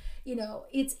 Like,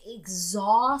 it's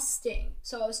exhausting.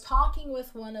 So I was talking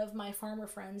with one of my farmer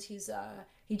friends. He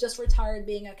just retired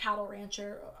being a cattle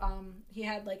rancher. He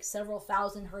had like several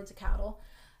thousand herds of cattle.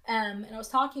 And I was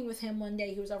talking with him one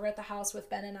day. He was over at the house with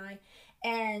Ben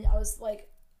and I was like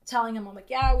telling him, I'm like,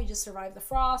 yeah, we just survived the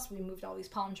frost. We moved all these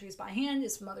palm trees by hand.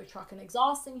 It's mother trucking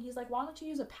exhausting. He's like, why don't you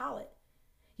use a pallet?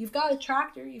 You've got a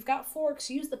tractor, you've got forks,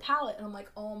 use the pallet. And I'm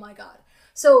like, oh my God.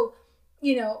 So,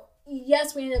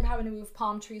 yes, we ended up having to move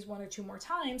palm trees 1 or 2 more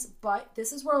times, but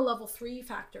this is where a level 3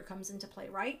 factor comes into play,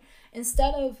 right?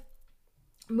 Instead of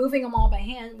moving them all by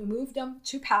hand. We moved them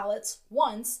to pallets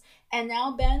once, and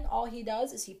now Ben, all he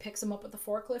does is he picks them up with the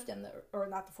forklift or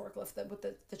not the forklift, with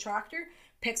the tractor,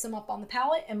 picks them up on the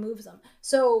pallet and moves them.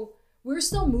 So we're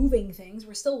still moving things,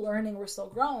 we're still learning, we're still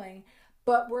growing,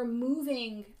 but we're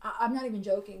moving. I'm not even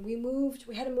joking. We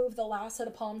had to move the last set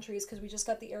of palm trees because we just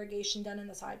got the irrigation done in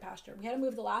the side pasture. We had to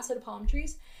move the last set of palm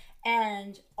trees,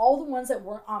 and all the ones that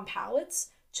weren't on pallets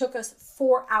took us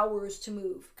 4 hours to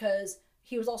move because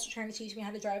he was also trying to teach me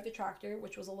how to drive the tractor,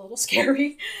 which was a little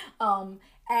scary.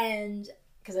 And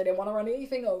because I didn't want to run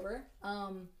anything over.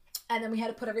 And then we had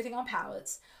to put everything on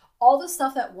pallets. All the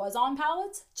stuff that was on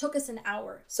pallets took us an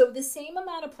hour. So the same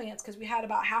amount of plants, because we had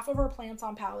about half of our plants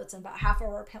on pallets and about half of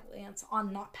our plants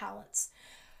on not pallets.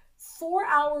 4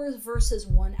 hours versus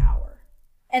 1 hour.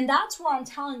 And that's where I'm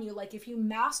telling you, like, if you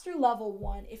master level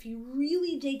 1, if you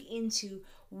really dig into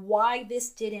why this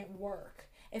didn't work,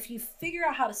 if you figure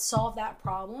out how to solve that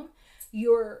problem,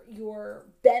 your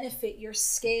benefit, your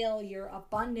scale, your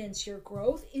abundance, your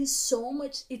growth is so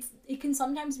much, it can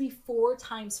sometimes be 4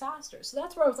 times faster. So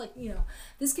that's where I was like,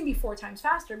 this can be 4 times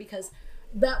faster, because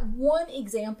that one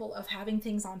example of having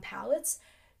things on pallets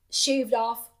shaved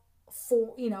off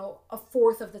a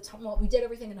fourth of the time. Well, we did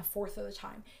everything in a fourth of the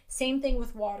time. Same thing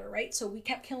with water, right? So we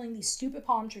kept killing these stupid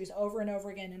palm trees over and over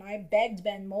again. And I begged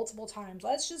Ben multiple times,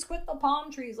 let's just quit the palm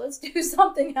trees. Let's do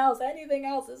something else, anything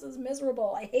else. This is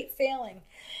miserable. I hate failing.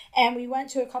 And we went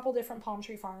to a couple different palm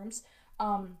tree farms.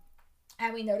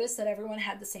 And we noticed that everyone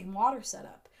had the same water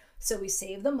setup. So we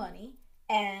saved the money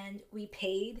and we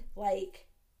paid like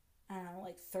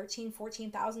 $13,000,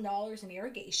 $14,000 in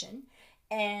irrigation.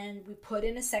 And we put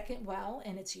in a second well,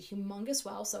 and it's a humongous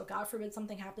well. So God forbid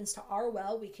something happens to our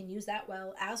well, we can use that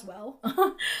well as well.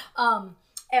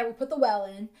 And we put the well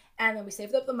in, and then we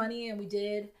saved up the money, and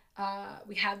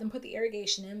we had them put the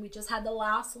irrigation in. We just had the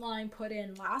last line put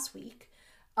in last week.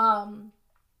 And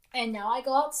now I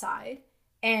go outside,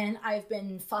 and I've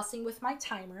been fussing with my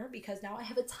timer, because now I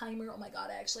have a timer. Oh my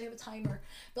God, I actually have a timer.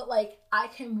 But like, I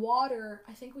can water,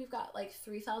 I think we've got like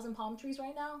 3,000 palm trees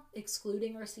right now,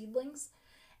 excluding our seedlings.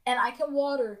 And I can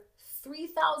water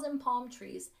 3,000 palm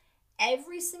trees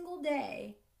every single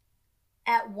day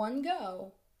at one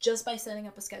go just by setting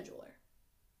up a scheduler,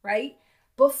 right?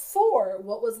 Before,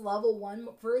 what was level 1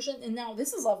 version, and now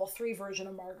this is level 3 version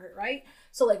of Margaret, right?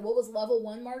 So like, what was level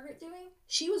 1 Margaret doing?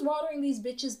 She was watering these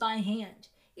bitches by hand.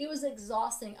 It was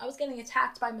exhausting. I was getting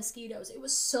attacked by mosquitoes. It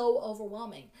was so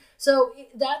overwhelming. So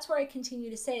that's where I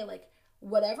continue to say, like,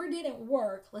 whatever didn't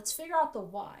work, let's figure out the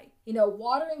why.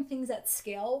 Watering things at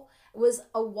scale was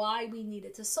a why we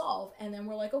needed to solve. And then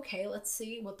we're like, okay, let's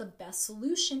see what the best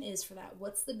solution is for that.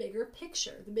 What's the bigger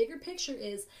picture? The bigger picture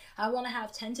is I want to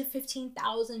have 10 to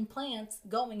 15,000 plants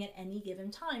going at any given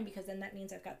time, because then that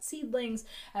means I've got seedlings,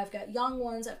 I've got young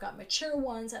ones, I've got mature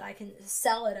ones that I can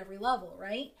sell at every level,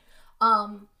 right?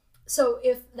 So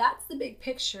if that's the big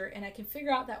picture, and I can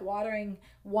figure out that watering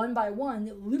one by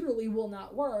one literally will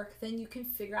not work, then you can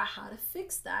figure out how to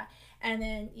fix that. And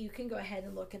then you can go ahead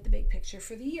and look at the big picture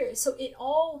for the year. So it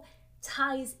all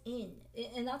ties in.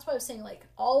 And that's why I was saying, like,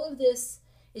 all of this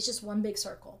is just one big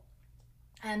circle.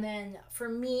 And then for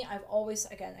me, I always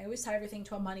tie everything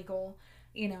to a money goal.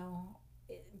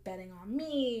 Betting on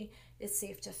me, it's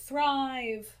safe to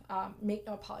thrive. Make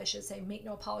no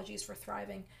apologies for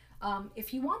thriving.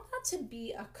 If you want that to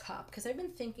be a cup, because I've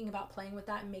been thinking about playing with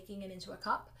that and making it into a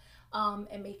cup,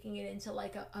 and making it into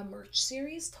like a merch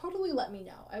series, totally let me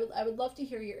know. I would love to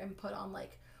hear your input on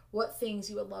like what things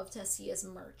you would love to see as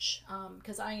merch.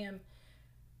 Because I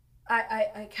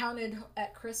counted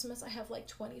at Christmas, I have like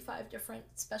 25 different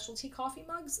specialty coffee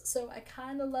mugs, so I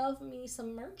kind of love me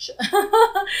some merch.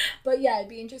 But yeah, I'd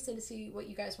be interested to see what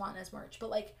you guys want as merch.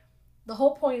 But like, the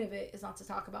whole point of it is not to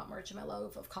talk about merch and my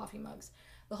love of coffee mugs.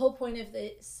 The whole point of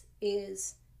this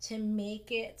is to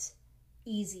make it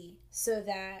easy, so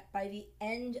that by the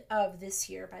end of this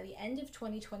year, by the end of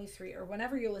 2023, or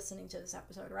whenever you're listening to this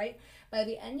episode, right? By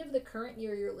the end of the current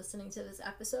year you're listening to this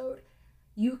episode,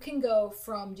 you can go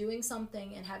from doing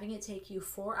something and having it take you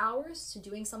 4 hours to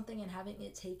doing something and having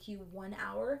it take you 1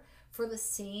 hour for the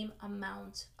same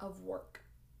amount of work,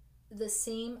 the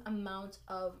same amount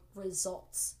of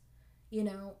results.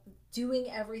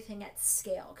 Doing everything at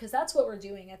scale, because that's what we're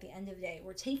doing at the end of the day.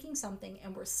 We're taking something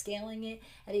and we're scaling it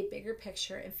at a bigger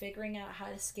picture and figuring out how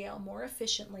to scale more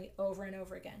efficiently over and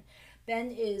over again.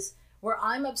 Ben is where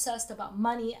I'm obsessed about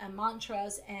money and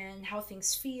mantras and how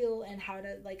things feel and how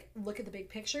to like look at the big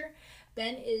picture.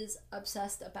 Ben is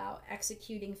obsessed about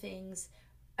executing things,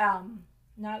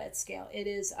 not at scale. It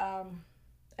is,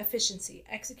 efficiency,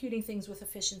 executing things with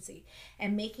efficiency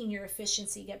and making your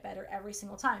efficiency get better every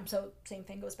single time. So same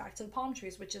thing goes back to the palm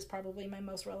trees, which is probably my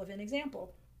most relevant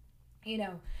example. You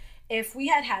know, if we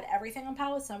had everything on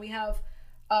pallets, now we have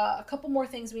a couple more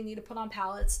things we need to put on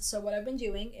pallets. So what I've been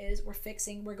doing is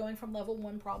we're going from level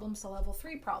 1 problems to level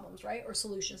 3 problems, right? Or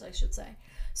solutions, I should say.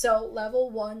 So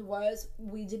level 1 was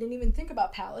we didn't even think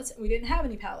about pallets. We didn't have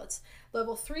any pallets.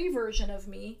 Level 3 version of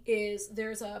me is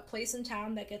there's a place in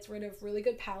town that gets rid of really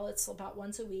good pallets about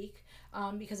once a week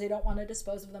because they don't want to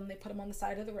dispose of them. They put them on the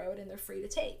side of the road and they're free to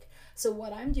take. So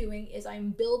what I'm doing is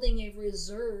I'm building a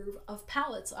reserve of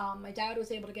pallets. My dad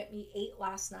was able to get me 8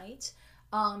 last night.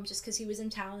 Just because he was in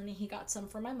town and he got some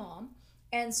for my mom.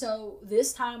 And so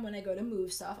this time when I go to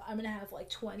move stuff, I'm going to have like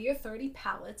 20 or 30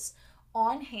 pallets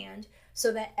on hand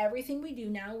so that everything we do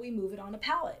now, we move it on a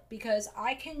pallet. Because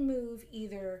I can move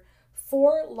either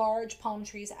 4 large palm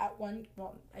trees at one,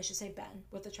 well, I should say Ben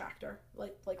with the tractor.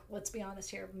 Like let's be honest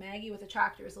here, Maggie with a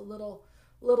tractor is a little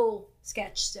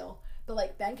sketch still. But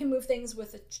like Ben can move things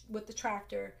with the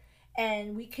tractor,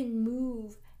 and we can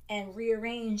move and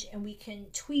rearrange, and we can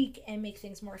tweak and make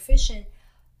things more efficient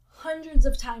hundreds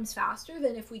of times faster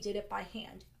than if we did it by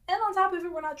hand. And on top of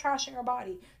it, we're not trashing our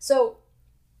body. So,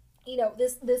 you know,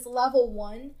 this level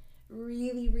 1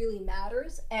 really, really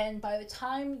matters. And by the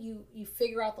time you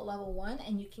figure out the level 1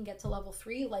 and you can get to level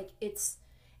 3, like it's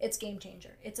game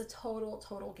changer. It's a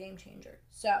total game changer.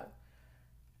 So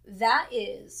that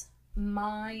is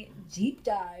my deep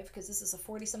dive, because this is a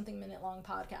 40-something minute long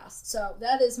podcast. So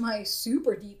that is my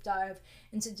super deep dive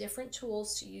into different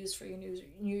tools to use for your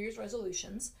New Year's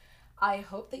resolutions. I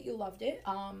hope that you loved it.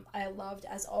 I loved,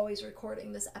 as always,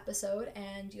 recording this episode,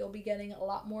 and you'll be getting a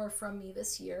lot more from me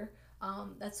this year.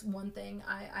 That's one thing.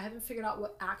 I haven't figured out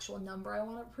what actual number I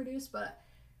want to produce, but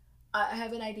I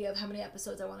have an idea of how many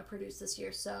episodes I want to produce this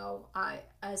year. So I,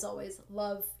 as always,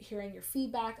 love hearing your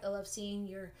feedback. I love seeing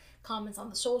your comments on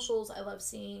the socials. I love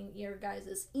seeing your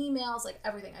guys' emails, like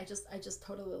everything. I just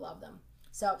totally love them.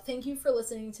 So thank you for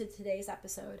listening to today's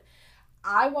episode.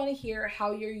 I want to hear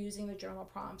how you're using the journal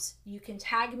prompts. You can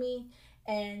tag me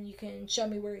and you can show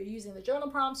me where you're using the journal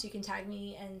prompts. You can tag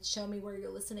me and show me where you're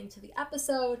listening to the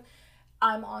episode.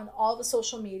 I'm on all the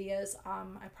social medias.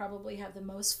 I probably have the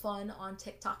most fun on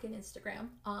TikTok and Instagram,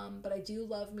 but I do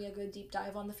love me a good deep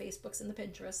dive on the Facebooks and the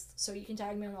Pinterest. So you can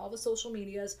tag me on all the social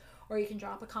medias, or you can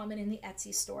drop a comment in the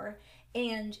Etsy store.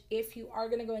 And if you are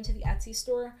going to go into the Etsy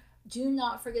store, do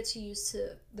not forget to use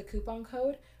the coupon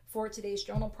code for today's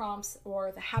journal prompts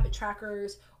or the habit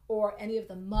trackers or any of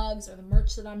the mugs or the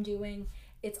merch that I'm doing.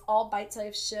 It's all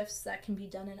bite-sized shifts that can be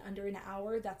done in under an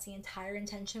hour. That's the entire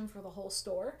intention for the whole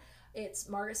store. It's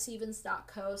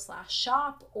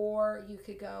margaretstevens.co/shop, or you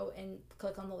could go and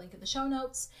click on the link in the show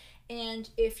notes. And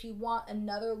if you want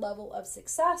another level of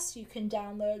success, you can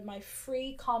download my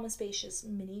free Calm and Spacious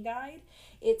mini guide.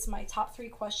 It's my top 3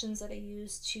 questions that I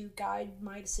use to guide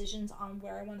my decisions on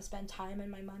where I want to spend time and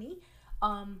my money.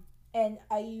 And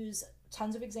I use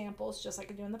tons of examples, just like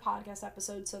I do in the podcast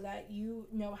episode, so that you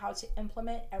know how to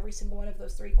implement every single one of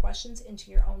those 3 questions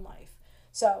into your own life.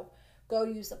 So go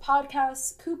use the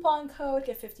podcast coupon code,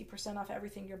 get 50% off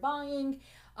everything you're buying.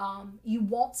 You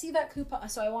won't see that coupon.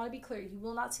 So I want to be clear. You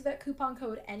will not see that coupon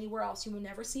code anywhere else. You will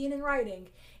never see it in writing.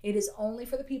 It is only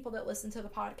for the people that listen to the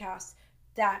podcast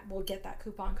that will get that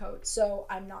coupon code. So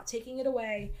I'm not taking it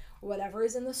away. Whatever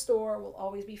is in the store will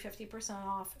always be 50%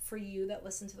 off for you that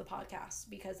listen to the podcast,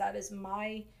 because that is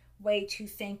my way to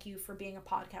thank you for being a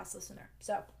podcast listener.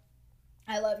 So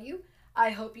I love you. I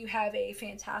hope you have a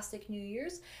fantastic New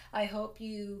Year's. I hope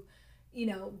you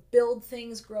build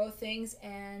things, grow things,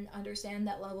 and understand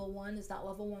that level 1 is not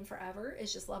level 1 forever.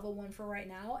 It's just level 1 for right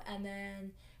now. And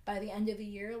then by the end of the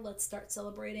year, let's start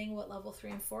celebrating what level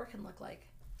 3 and 4 can look like.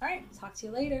 All right, talk to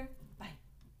you later. Bye.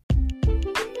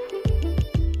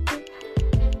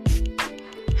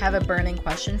 Have a burning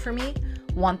question for me?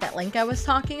 Want that link I was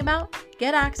talking about?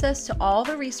 Get access to all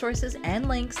the resources and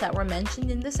links that were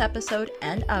mentioned in this episode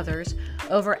and others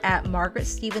over at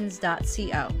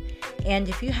margaretstevens.co. And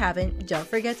if you haven't, don't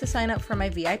forget to sign up for my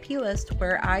VIP list,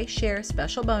 where I share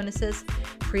special bonuses,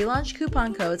 pre-launch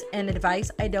coupon codes, and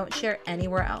advice I don't share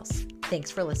anywhere else.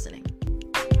 Thanks for listening.